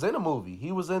Jeter was in a movie.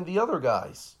 He was in The Other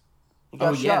Guys. He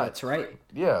got shot. Yeah, that's right.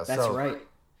 Yeah, That's right.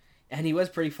 And he was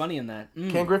pretty funny in that.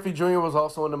 Ken Griffey Jr. was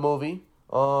also in the movie.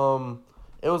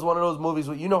 It was one of those movies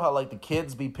where you know how like the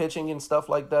kids be pitching and stuff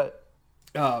like that.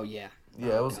 Oh yeah.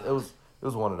 Yeah, it was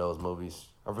one of those movies.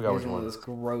 I forgot which One one. of those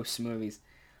gross movies.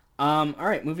 All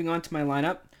right, moving on to my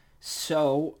lineup.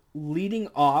 So leading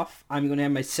off, I'm going to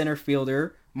have my center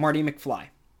fielder Marty McFly.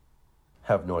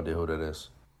 Have no idea who that is.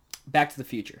 Back to the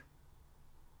Future.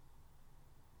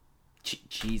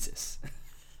 Jesus.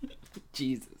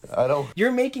 Jesus. I don't.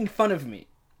 You're making fun of me.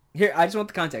 Here, I just want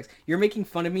the context. You're making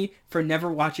fun of me for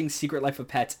never watching Secret Life of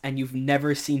Pets, and you've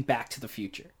never seen Back to the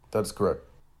Future. That's correct.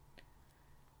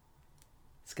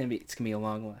 It's gonna be a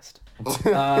long list. Why'd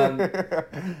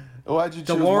you choose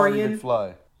DeLorean. Marty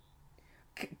McFly?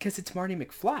 Because it's Marty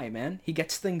McFly, man. He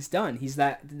gets things done. He's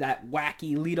that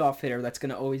wacky leadoff hitter that's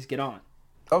gonna always get on.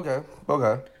 Okay.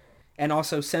 And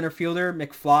also center fielder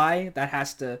McFly. That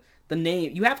has to the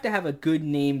name. You have to have a good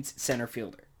named center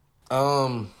fielder.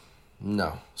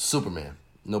 No. Superman.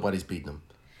 Nobody's beating him.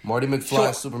 Marty McFly,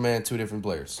 Sure. Superman, two different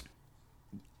players.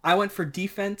 I went for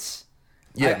defense.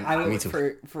 Yeah, I me went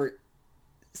too. for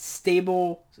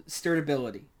stable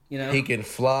stability. You know, He can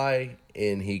fly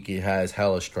and has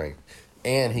hella strength,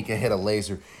 and he can hit a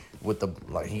laser with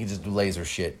he can just do laser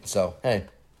shit. So hey,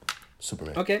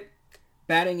 Superman. Okay,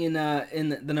 batting in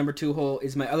the number 2 hole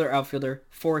is my other outfielder,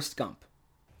 Forrest Gump.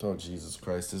 Oh Jesus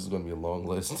Christ, this is gonna be a long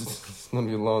list. This is gonna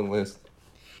be a long list.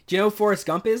 Do you know who Forrest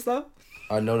Gump is though?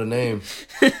 I know the name.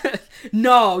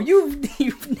 No,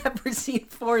 you've never seen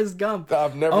Forrest Gump.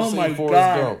 I've never seen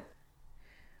Forrest Gump.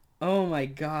 Oh my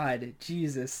God,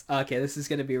 Jesus. Okay, this is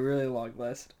gonna be a really long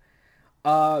list.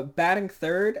 Batting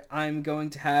third, I'm going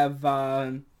to have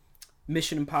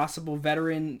Mission Impossible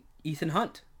veteran Ethan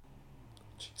Hunt.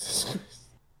 Jesus Christ.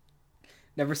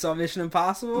 Never saw Mission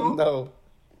Impossible? No.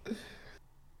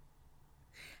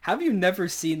 Have you never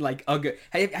seen like a good?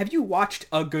 Have you watched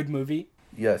a good movie?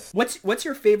 Yes. What's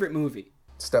your favorite movie?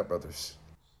 Step Brothers.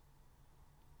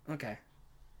 Okay.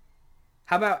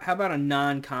 How about a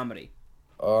non-comedy?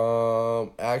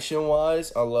 Action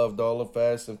wise, I loved all of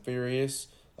Fast and Furious.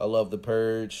 I love The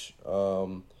Purge.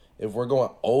 If we're going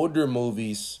older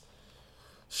movies,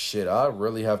 shit, I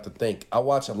really have to think. I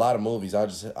watch a lot of movies.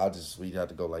 We'd have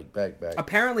to go like back.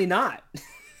 Apparently not.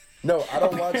 No, I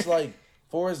don't watch like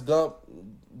Forrest Gump.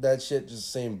 That shit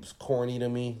just seems corny to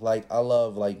me. Like I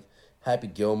love like Happy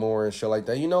Gilmore and shit like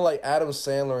that. You know, like Adam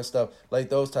Sandler and stuff, like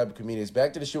those type of comedians.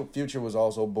 Back to the Future was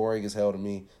also boring as hell to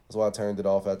me. That's why I turned it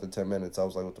off after 10 minutes. I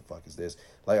was like, what the fuck is this?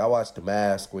 Like, I watched The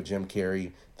Mask with Jim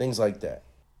Carrey, things like that.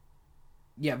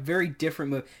 Yeah, very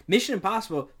different movie. Mission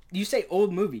Impossible, you say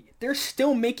old movie. They're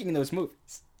still making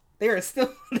they're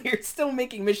still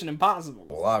making Mission Impossible.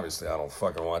 Well, obviously, I don't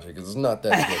fucking watch it because it's not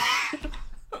that good.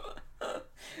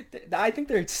 I think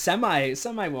they're semi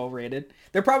well rated.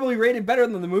 They're probably rated better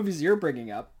than the movies you're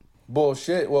bringing up.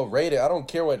 Bullshit. Well, rated. I don't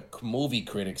care what movie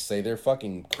critics say. They're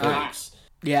fucking critics.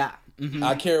 Yeah. Mm-hmm.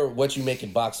 I care what you make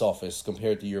in box office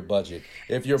compared to your budget.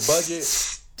 If your budget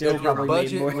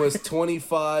was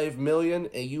 $25 million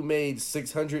and you made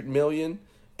 $600 million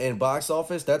in box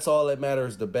office, that's all that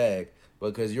matters. The bag,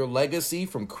 because your legacy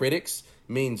from critics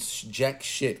means jack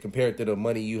shit compared to the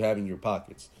money you have in your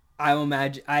pockets. I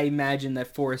imagine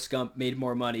that Forrest Gump made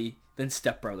more money than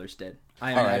Step Brothers did.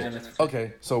 I imagine. Right.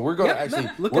 Okay, so we're gonna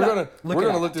we're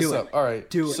gonna look this up. All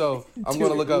right. So I'm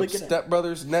gonna look up Step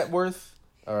Brothers net worth.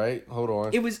 All right, hold on.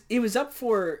 It was up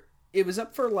for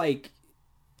like.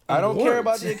 I don't care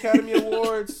about the Academy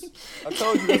Awards. I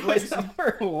told you that's legacy. Up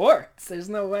for awards. There's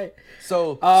no way.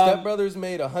 So Step Brothers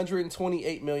made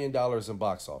 $128 million in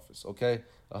box office. Okay,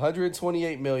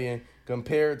 $128 million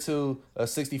compared to a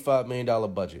 $65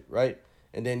 million budget, right?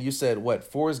 And then you said what?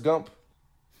 Forrest Gump.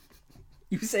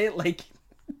 You say it like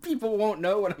people won't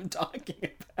know what I'm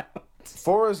talking about.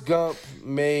 Forrest Gump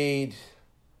made.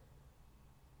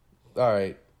 All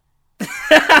right.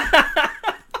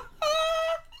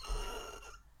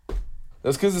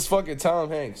 That's because it's fucking Tom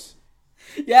Hanks.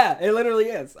 Yeah, it literally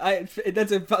is.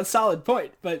 That's a solid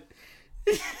point, but.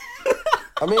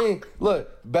 I mean,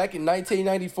 look, back in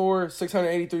 1994,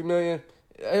 $683 million.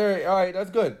 All right, that's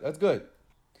good. That's good.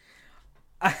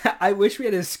 I wish we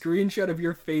had a screenshot of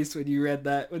your face when you read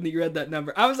that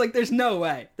number. I was like, "There's no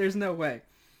way. There's no way."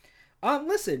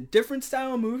 Listen, different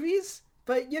style movies,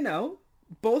 but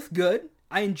both good.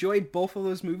 I enjoyed both of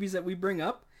those movies that we bring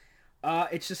up.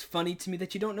 It's just funny to me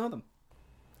that you don't know them.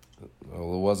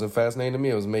 Well, it wasn't fascinating to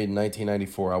me. It was made in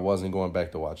 1994. I wasn't going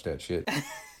back to watch that shit.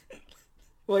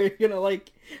 Well, you're gonna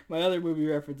like my other movie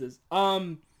references.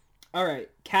 All right,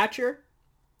 Catcher.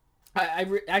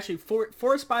 Actually,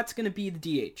 four spot's gonna be the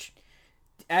DH.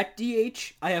 At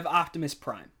DH, I have Optimus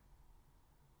Prime.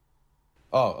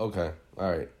 Oh, okay.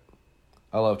 All right.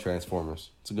 I love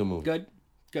Transformers. It's a good movie. Good.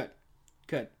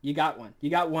 You got one. You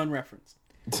got one reference.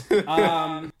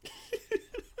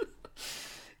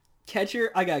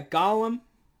 Catcher, I got Gollum.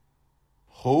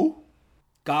 Who?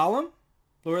 Gollum?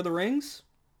 Lord of the Rings?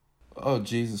 Oh,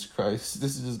 Jesus Christ.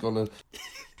 This is just gonna...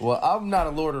 Well, I'm not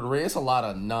a Lord of the Rings. It's a lot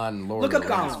of non-Lord of the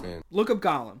Rings fans. Look up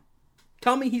Gollum.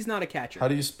 Tell me he's not a catcher. How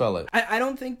do you spell it? I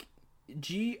don't think...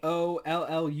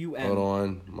 Gollum. Hold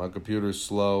on. My computer's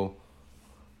slow.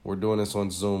 We're doing this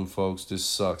on Zoom, folks. This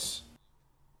sucks.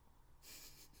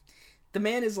 The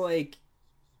man is like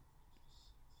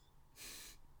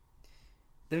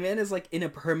in a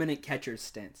permanent catcher's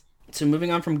stance. So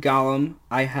moving on from Gollum,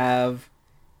 I have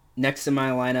next in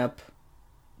my lineup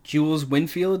Jules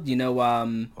Winfield.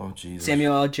 Oh Jesus.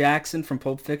 Samuel L. Jackson from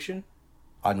Pulp Fiction.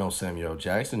 I know Samuel L.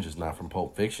 Jackson, just not from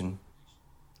Pulp Fiction.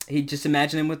 He just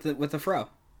imagine him with a fro.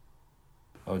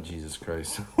 Oh Jesus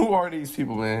Christ! Who are these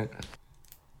people, man?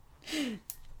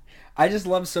 I just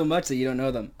love so much that you don't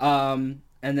know them.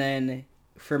 And then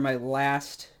for my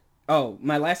last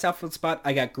outfield spot,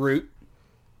 I got Groot.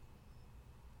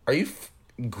 Are you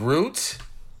Groot?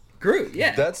 Groot,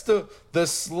 yeah. That's the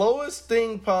slowest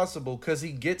thing possible because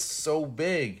he gets so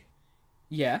big.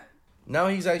 Yeah. Now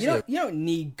he's actually... You don't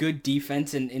need good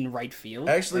defense in right field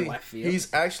actually, or left field.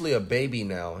 He's actually a baby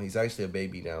now.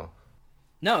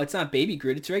 No, it's not baby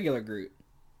Groot. It's regular Groot.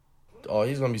 Oh,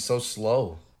 he's going to be so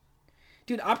slow.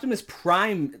 Dude, Optimus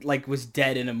Prime, was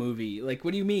dead in a movie.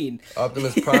 What do you mean?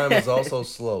 Optimus Prime is also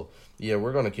slow. Yeah,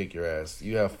 we're going to kick your ass.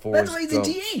 You have Forrest Gump. That's why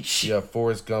he's a DH. You have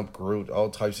Forrest Gump, Groot, all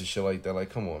types of shit like that.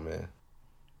 Come on, man.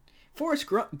 Forrest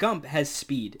Gump has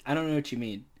speed. I don't know what you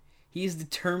mean. He's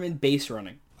determined base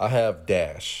running. I have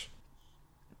Dash.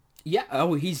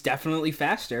 Yeah, he's definitely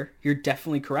faster. You're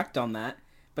definitely correct on that.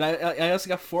 But I also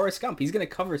got Forrest Gump. He's going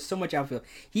to cover so much outfield.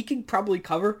 He can probably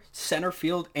cover center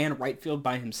field and right field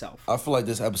by himself. I feel like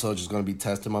this episode is just going to be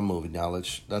testing my movie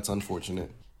knowledge. That's unfortunate.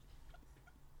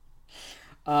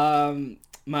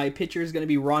 My pitcher is going to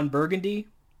be Ron Burgundy.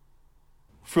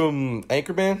 From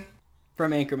Anchorman?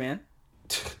 From Anchorman.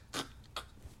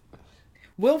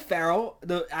 Will Ferrell,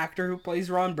 the actor who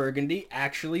plays Ron Burgundy,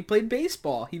 actually played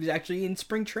baseball. He was actually in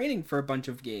spring training for a bunch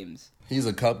of games. He's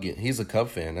a Cub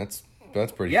fan. That's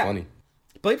pretty funny.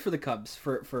 He played for the Cubs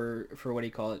for what do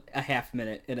you call it? A half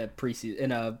minute in a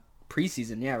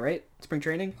preseason, yeah, right? Spring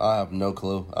training? I have no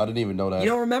clue. I didn't even know that. You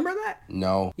don't remember that?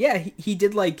 No. Yeah, he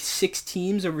did 6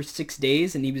 teams over 6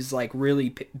 days, and he was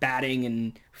really batting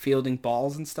and fielding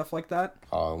balls and stuff like that.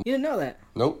 You didn't know that?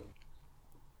 Nope.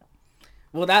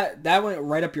 Well, that went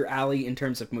right up your alley in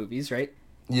terms of movies, right?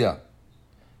 Yeah.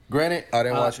 Granted, I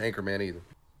didn't watch Anchorman either.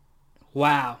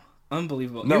 Wow.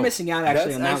 Unbelievable. No, you're missing out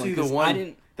actually on that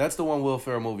one. That's the one Will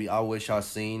Ferrell movie I wish I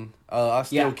seen. I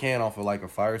still Yeah. can off of like a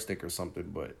Fire Stick or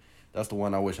something, but that's the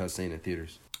one I wish I seen in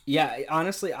theaters. Yeah,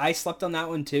 honestly, I slept on that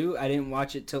one too. I didn't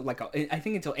watch it till I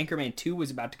think until Anchorman 2 was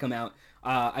about to come out.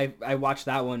 I watched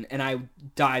that one and I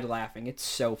died laughing. It's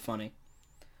so funny.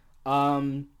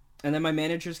 And then my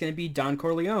manager's gonna be Don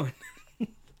Corleone,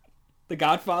 the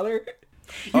Godfather.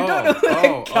 You don't know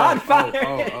who the Godfather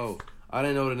is. I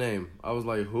didn't know the name. I was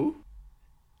like, who?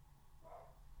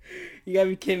 You gotta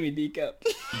be kidding me, Nico.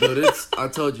 But I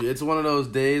told you, it's one of those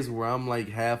days where I'm like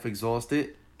half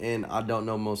exhausted and I don't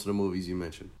know most of the movies you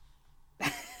mentioned.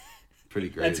 Pretty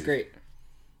great. That's great.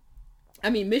 I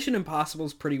mean, Mission Impossible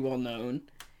is pretty well known.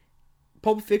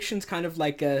 Pulp Fiction's kind of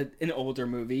like an older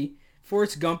movie.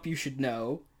 Forrest Gump, you should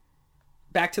know.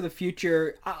 Back to the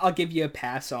Future, I'll give you a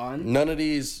pass on. None of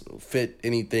these fit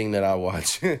anything that I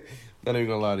watch. Not even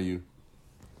gonna lie to you.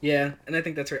 Yeah, and I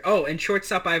think that's right. Oh, and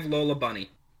shortstop, I have Lola Bunny.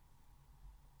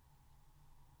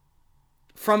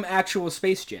 From actual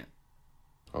Space Jam.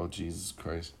 Oh, Jesus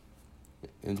Christ.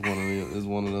 It's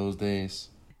one of those days.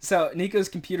 So, Nico's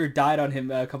computer died on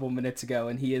him a couple minutes ago,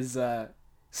 and he is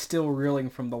still reeling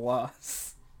from the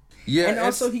loss. Yeah, and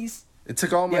also it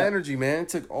took all my energy, man. It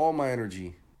took all my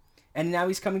energy. And now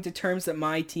he's coming to terms that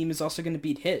my team is also going to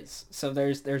beat his. So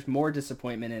there's more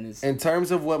disappointment in his... In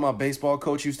terms of what my baseball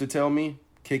coach used to tell me,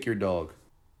 kick your dog.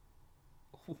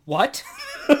 What?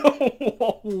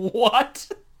 What?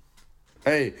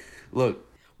 Hey, look.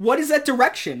 What is that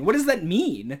direction? What does that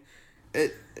mean?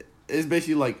 It's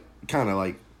basically like, kind of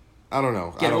like, I don't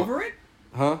know. Get over it?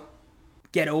 Huh?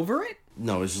 Get over it?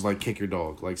 No, it's just like kick your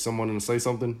dog. Like someone to say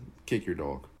something, kick your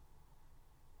dog.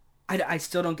 I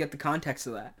still don't get the context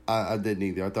of that. I didn't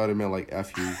either. I thought it meant like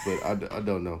F you, but I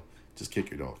don't know. Just kick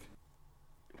your dog.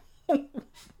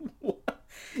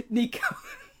 Nico,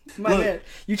 man,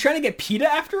 you trying to get PETA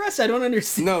after us? I don't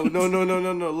understand.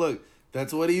 No. Look,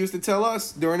 that's what he used to tell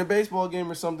us during a baseball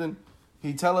game or something.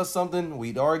 He'd tell us something,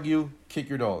 we'd argue, kick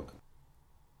your dog.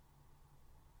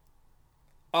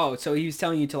 Oh, so he was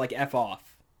telling you to like F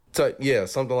off. So, yeah,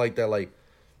 something like that. Like,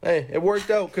 hey, it worked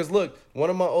out because look, one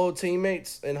of my old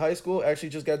teammates in high school actually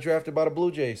just got drafted by the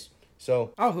Blue Jays.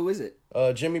 So, oh, who is it?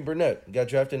 Jimmy Burnett got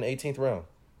drafted in the 18th round.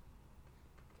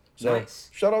 So, nice.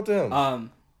 Shout out to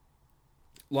him.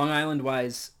 Long Island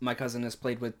wise, my cousin has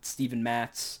played with Steven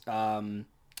Matz,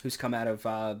 who's come out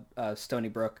of Stony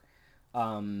Brook,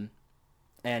 and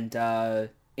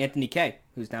Anthony Kay,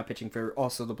 who's now pitching for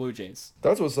also the Blue Jays.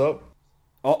 That's what's up.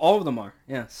 All of them are,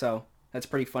 yeah. So that's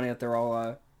pretty funny that they're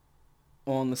all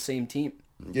on the same team.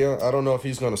 Yeah, I don't know if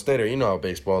he's going to stay there. You know how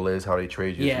baseball is, how they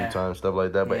trade you sometimes, stuff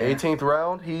like that. But 18th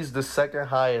round, he's the second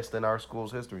highest in our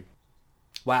school's history.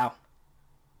 Wow.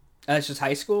 That's just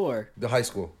high school, or? The high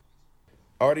school.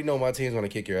 I already know my team's going to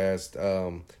kick your ass.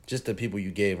 Just the people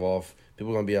you gave off.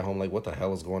 People are going to be at home like, what the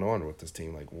hell is going on with this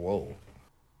team? Like, whoa.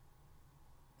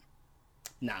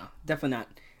 No, definitely not.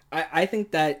 I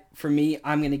think that, for me,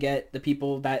 I'm going to get the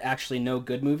people that actually know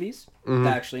good movies, that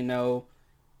actually know,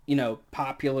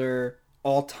 popular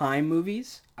all-time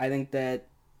movies. I think that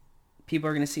people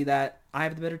are going to see that I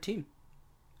have the better team,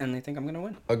 and they think I'm going to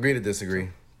win. Agree to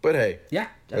disagree. But hey, yeah,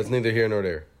 that's neither here nor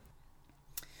there.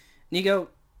 Nico,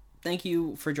 thank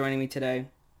you for joining me today.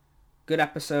 Good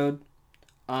episode.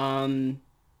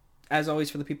 As always,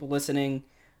 for the people listening,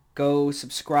 go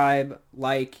subscribe,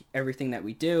 like everything that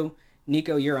we do.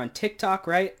 Nico, you're on TikTok,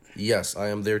 right? Yes, I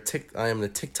am there. I am the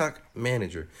TikTok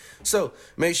manager. So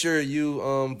make sure you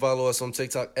follow us on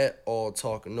TikTok at All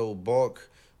Talk No Balk.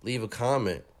 Leave a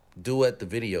comment. Duet the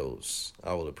videos.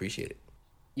 I will appreciate it.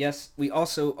 Yes, we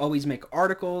also always make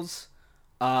articles.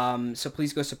 So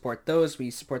please go support those.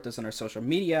 We support those on our social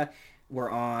media.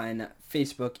 We're on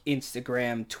Facebook,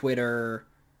 Instagram, Twitter,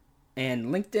 and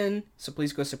LinkedIn. So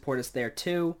please go support us there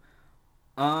too.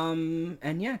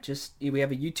 And yeah, we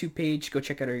have a YouTube page. Go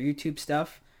check out our YouTube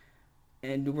stuff.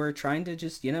 And we're trying to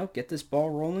just, get this ball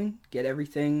rolling, get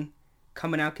everything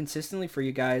coming out consistently for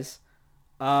you guys.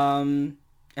 And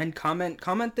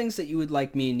comment things that you would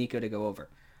like me and Nico to go over.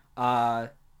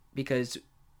 Because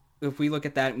if we look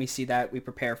at that and we see that, we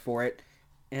prepare for it,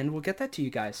 and we'll get that to you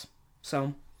guys.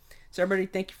 So everybody,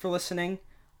 thank you for listening.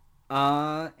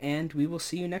 And we will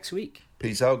see you next week.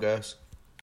 Peace out, guys.